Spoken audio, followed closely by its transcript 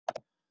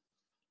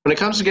When it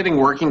comes to getting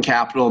working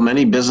capital,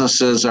 many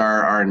businesses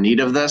are in need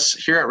of this.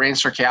 Here at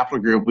Rainstar Capital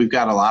Group, we've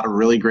got a lot of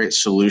really great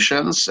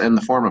solutions in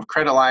the form of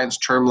credit lines,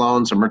 term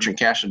loans, and merchant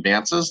cash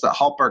advances that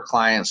help our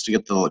clients to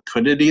get the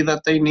liquidity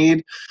that they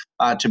need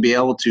to be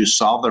able to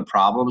solve their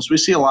problems. We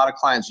see a lot of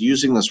clients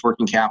using this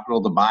working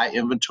capital to buy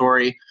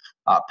inventory,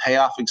 pay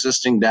off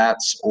existing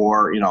debts,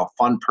 or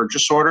fund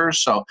purchase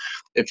orders. So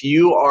if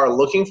you are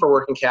looking for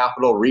working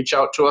capital, reach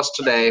out to us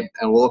today,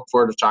 and we'll look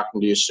forward to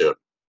talking to you soon.